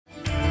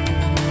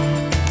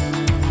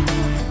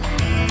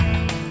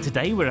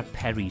Today we're at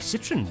Perry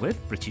Citroen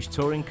with British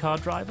touring car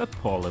driver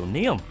Paul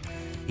O'Neill.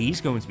 He's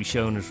going to be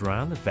showing us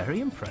around the very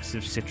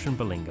impressive Citroen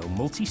Berlingo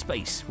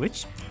Multispace,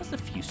 which has a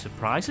few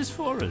surprises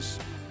for us.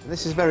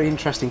 This is a very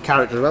interesting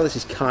character as well. This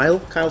is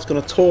Kyle. Kyle's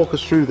going to talk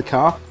us through the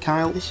car.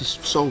 Kyle, this has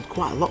sold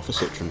quite a lot for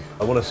Citroen.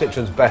 One of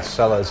Citroen's best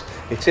sellers.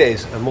 It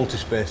is a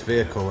multi-space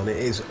vehicle and it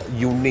is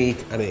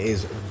unique and it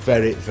is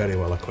very, very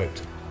well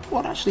equipped.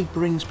 What actually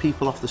brings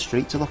people off the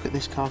street to look at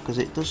this car? Because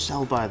it does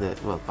sell by the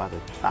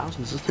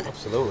thousands, doesn't it?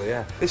 Absolutely,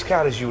 yeah. This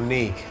car is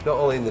unique, not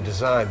only in the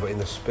design but in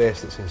the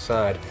space that's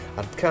inside.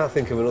 I can't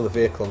think of another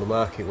vehicle on the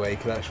market where you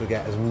can actually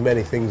get as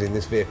many things in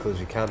this vehicle as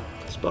you can.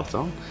 Spot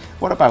on.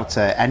 What about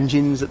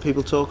engines that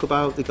people talk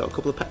about? They've got a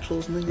couple of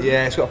petrols and things?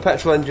 Yeah, it's got a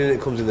petrol engine and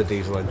it comes in the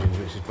diesel engines,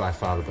 which is by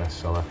far the best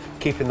seller.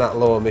 Keeping that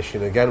low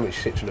emission again, which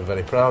Citroen are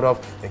very proud of,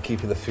 and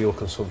keeping the fuel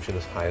consumption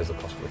as high as they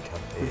possibly can.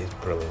 It is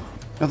brilliant.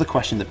 Another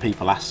question that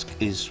people ask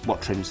is what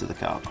trims do the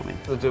car come in?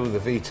 They do with the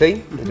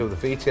VT, they do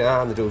with the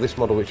VTR, and they do with this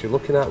model which you're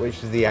looking at,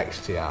 which is the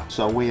XTR.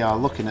 So we are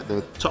looking at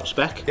the top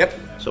spec. Yep.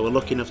 So we're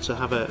lucky enough to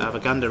have a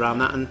gander around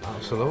that, and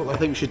absolutely. I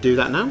think we should do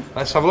that now.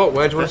 Let's have a look.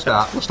 Where do you want to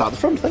start? We'll start at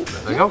the front, I think.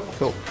 There we go.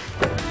 Cool.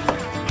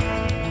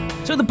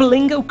 So the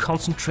Berlingo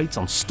concentrates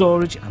on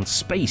storage and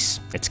space.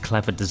 Its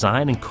clever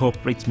design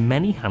incorporates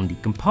many handy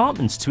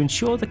compartments to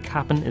ensure the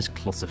cabin is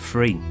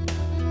clutter-free.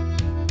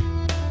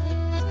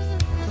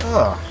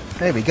 Oh,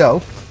 there we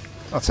go.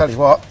 I'll tell you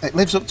what, it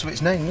lives up to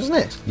its name, doesn't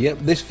it? Yep,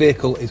 this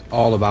vehicle is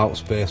all about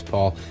space,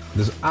 Paul.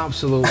 There's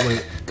absolutely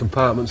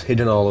compartments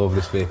hidden all over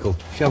this vehicle.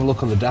 If you have a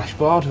look on the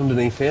dashboard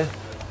underneath here,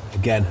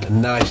 again, a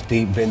nice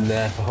deep bin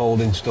there for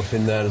holding stuff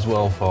in there as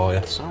well for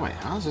you. So it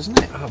has,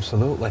 isn't it?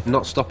 Absolutely.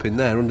 Not stopping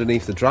there,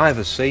 underneath the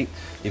driver's seat,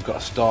 you've got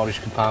a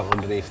storage compartment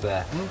underneath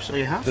there. Oh, so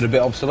you have? They're a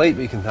bit obsolete,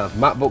 but you can have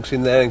map books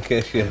in there in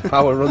case your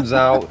power runs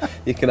out.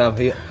 You can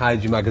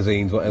hide your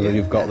magazines, whatever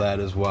you've got there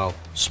as well.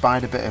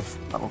 Spied a bit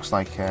of, that looks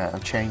like a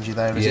changer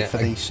there, is it for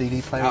the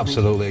CD player?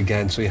 Absolutely,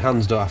 again, so your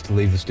hands don't have to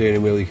leave the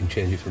steering wheel. You can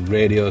change it from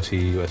radio to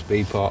your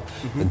USB port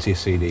and to your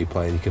CD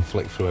player, and you can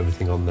flick through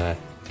everything on there.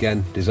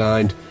 Again,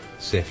 designed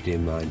safety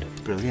in mind.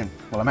 Brilliant.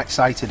 Well, I'm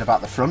excited about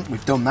the front.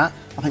 We've done that.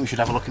 I think we should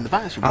have a look in the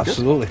back. Should be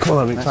absolutely. Good. Come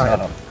on, I'm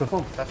excited. Come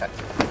on.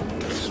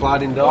 Perfect.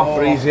 Sliding door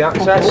for easy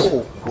access.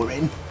 Oh, we're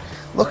in.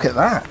 Look at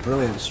that.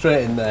 Brilliant.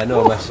 Straight in there,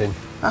 no messing.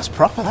 That's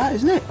proper, that,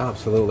 isn't it?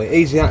 Absolutely.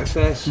 Easy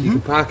access. You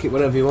can park it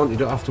wherever you want. You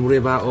don't have to worry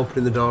about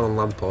opening the door on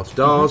lamppost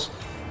doors.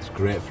 It's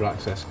great for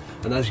access.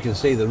 And as you can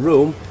see, the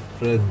room,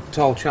 for a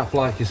tall chap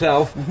like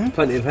yourself,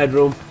 plenty of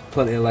headroom,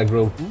 plenty of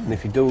legroom. And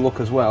if you do look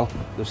as well,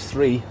 there's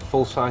 3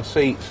 full-size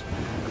seats.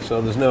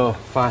 So there's no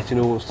fighting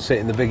who wants to sit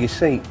in the biggest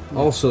seat.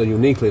 Also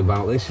uniquely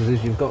about this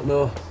is you've got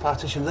no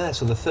partition there,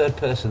 so the third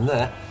person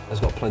there has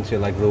got plenty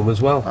of leg room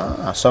as well.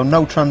 Ah, so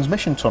no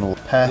transmission tunnel.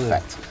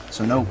 Perfect. Yeah.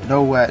 So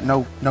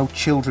no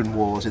children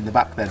wars in the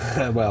back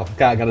then. Well,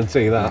 can't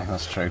guarantee that. Yeah,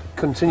 that's true.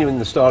 Continuing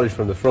the storage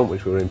from the front,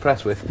 which we were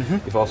impressed with,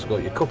 you've also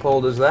got your cup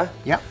holders there.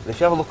 Yeah. And if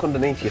you have a look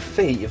underneath your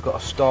feet, you've got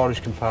a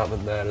storage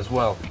compartment there as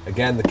well.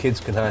 Again, the kids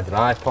can hide their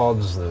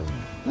iPods,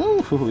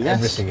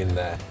 everything in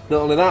there.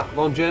 Not only that,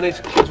 long journeys,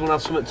 kids want to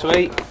have something to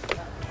eat.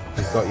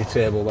 You've got your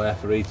table there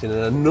for eating and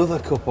another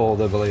cup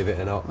holder, believe it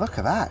or not. Look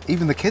at that.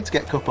 Even the kids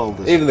get cup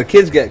holders. Even the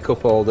kids get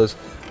cup holders.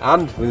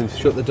 And when you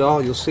shut the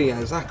door, you'll see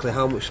exactly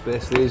how much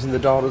space there is in the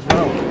door as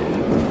well.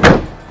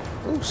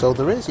 Oh, so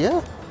there is,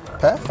 yeah.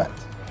 Perfect.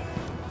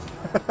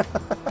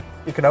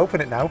 You can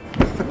open it now.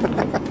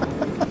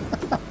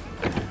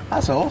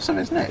 That's awesome,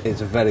 isn't it?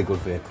 It's a very good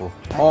vehicle.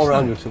 Excellent.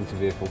 All-round utility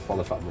vehicle for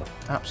the family.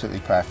 Absolutely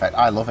perfect.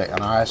 I love it,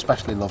 and I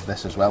especially love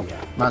this as well. Yeah.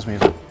 Reminds me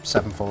of a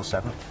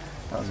 747.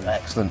 That's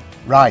excellent.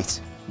 Right,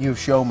 you've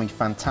shown me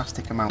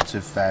fantastic amounts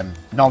of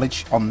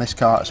knowledge on this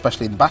car,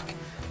 especially in the back.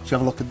 Should you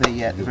have a look at the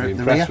rear?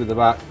 Impressed with the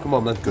back. Come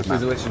on then. Good man.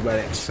 This is where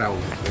it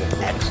excels.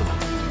 Excellent.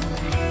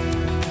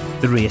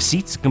 The rear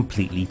seats are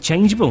completely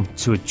changeable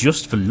to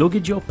adjust for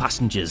luggage or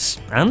passengers,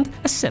 and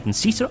a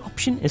 7-seater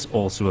option is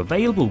also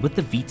available with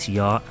the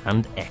VTR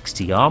and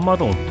XTR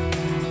model.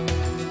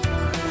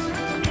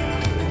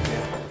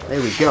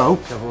 There we go.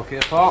 Let's have a look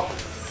here, Paul.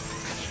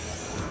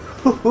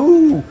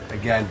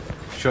 Again,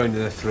 showing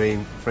you the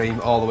frame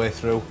all the way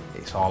through.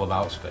 It's all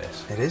about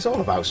space. It is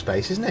all about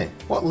space, isn't it?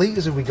 What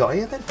litres have we got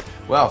here then?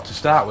 Well, to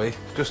start with,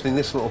 just in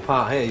this little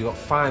part here, you've got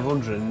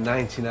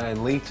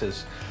 599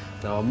 litres.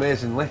 Now,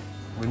 amazingly,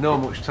 with no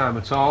much time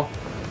at all,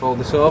 fold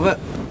this over,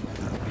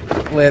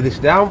 lay this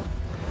down.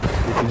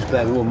 If you just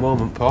bear me one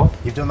moment, Paul.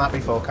 You've done that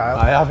before, Kyle?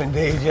 I have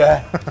indeed,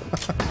 yeah.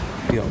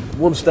 You got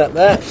one step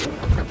there,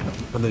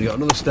 and then you got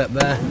another step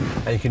there,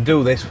 and you can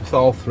do this with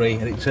all 3,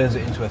 and it turns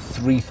it into a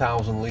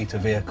 3,000 litre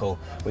vehicle,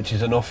 which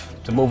is enough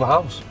to move a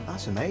house.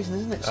 That's amazing,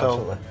 isn't it?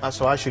 Absolutely.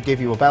 So I should give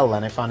you a bell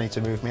then if I need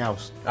to move my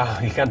house. Ah,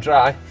 you can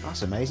try.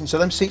 That's amazing. So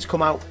them seats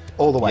come out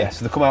all the way? Yes,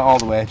 they come out all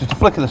the way. Just a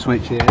flick of the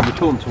switch here, and they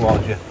come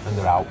towards you, and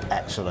they're out.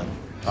 Excellent.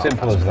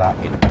 Simple as that.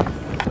 And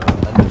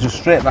they're just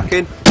straight back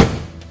in.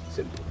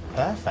 Simple.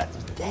 Perfect.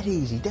 It's dead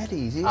easy,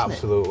 isn't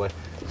Absolutely.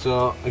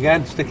 So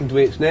again, sticking to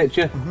its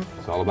nature,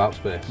 it's all about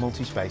space.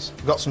 Multi-space.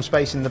 We've got some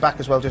space in the back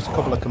as well, just a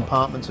couple of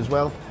compartments as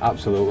well.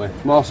 Absolutely.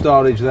 More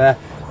storage there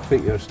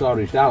think you're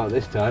storaged out at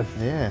this time.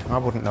 Yeah, I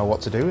wouldn't know what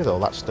to do with all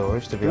that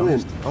storage, to be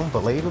Brilliant. honest.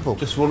 Unbelievable.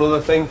 Just one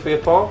other thing for you,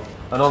 Paul.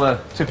 And on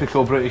a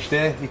typical British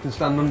day, you can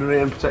stand under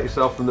here and protect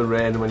yourself from the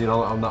rain when you're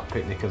on that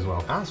picnic as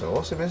well. That's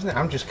awesome, isn't it?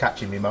 I'm just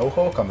catching my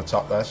mohawk on the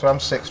top there, so I'm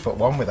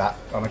 6'1" with that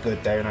on a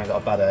good day when I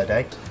got a bad hair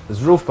day.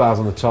 There's roof bars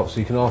on the top, so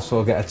you can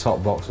also get a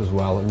top box as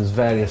well, and there's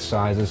various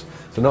sizes.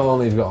 So not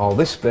only have you got all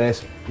this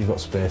space, you've got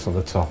space on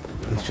the top.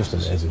 It's just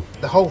amazing.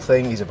 The whole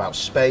thing is about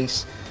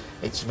space.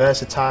 It's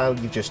versatile.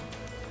 You just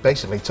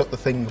basically took the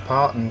thing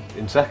apart and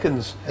in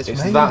seconds. It's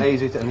amazing. that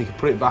easy, and you can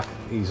put it back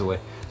easily.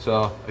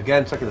 So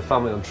again, taking the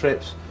family on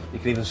trips, you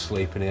can even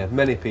sleep in here.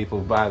 Many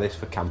people buy this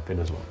for camping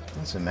as well.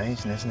 That's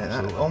amazing, isn't it?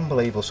 That's Absolutely.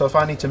 unbelievable. So if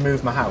I need to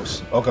move my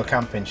house or go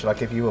camping, shall I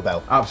give you a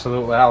bell?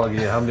 Absolutely, I'll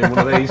give you a hand in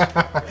one of these.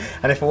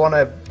 And if I want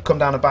to come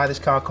down and buy this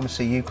car, come and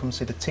see you, come and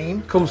see the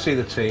team. Come see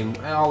the team.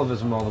 All of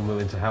us are more than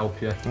willing to help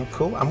you. Oh,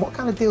 cool. And what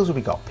kind of deals have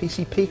we got?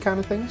 PCP kind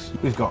of things?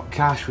 We've got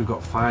cash, we've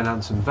got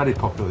finance, and very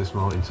popular at this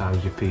moment in time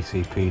is your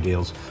PCP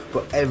deals.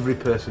 But every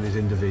person is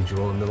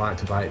individual and they like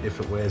to buy it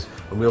different ways,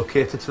 and we'll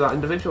cater to that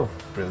individual.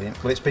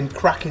 Brilliant. Well, it's been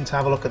cracking to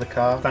have a look at the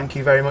car. Thank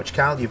you very much,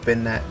 Cal. You've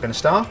been a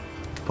star.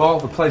 Paul,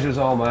 the pleasure is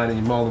all mine, and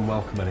you're more than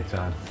welcome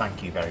anytime.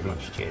 Thank you very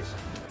much. Cheers.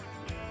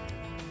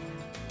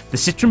 The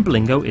Citroen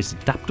Berlingo is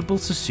adaptable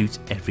to suit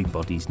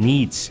everybody's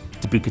needs.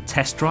 To book a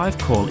test drive,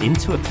 call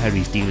into a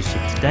Perry's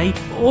dealership today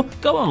or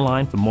go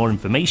online for more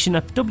information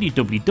at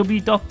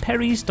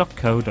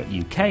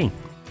www.perrys.co.uk.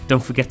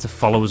 Don't forget to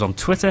follow us on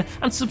Twitter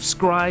and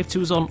subscribe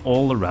to us on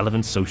all the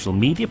relevant social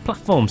media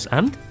platforms,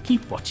 and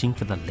keep watching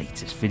for the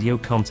latest video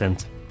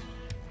content.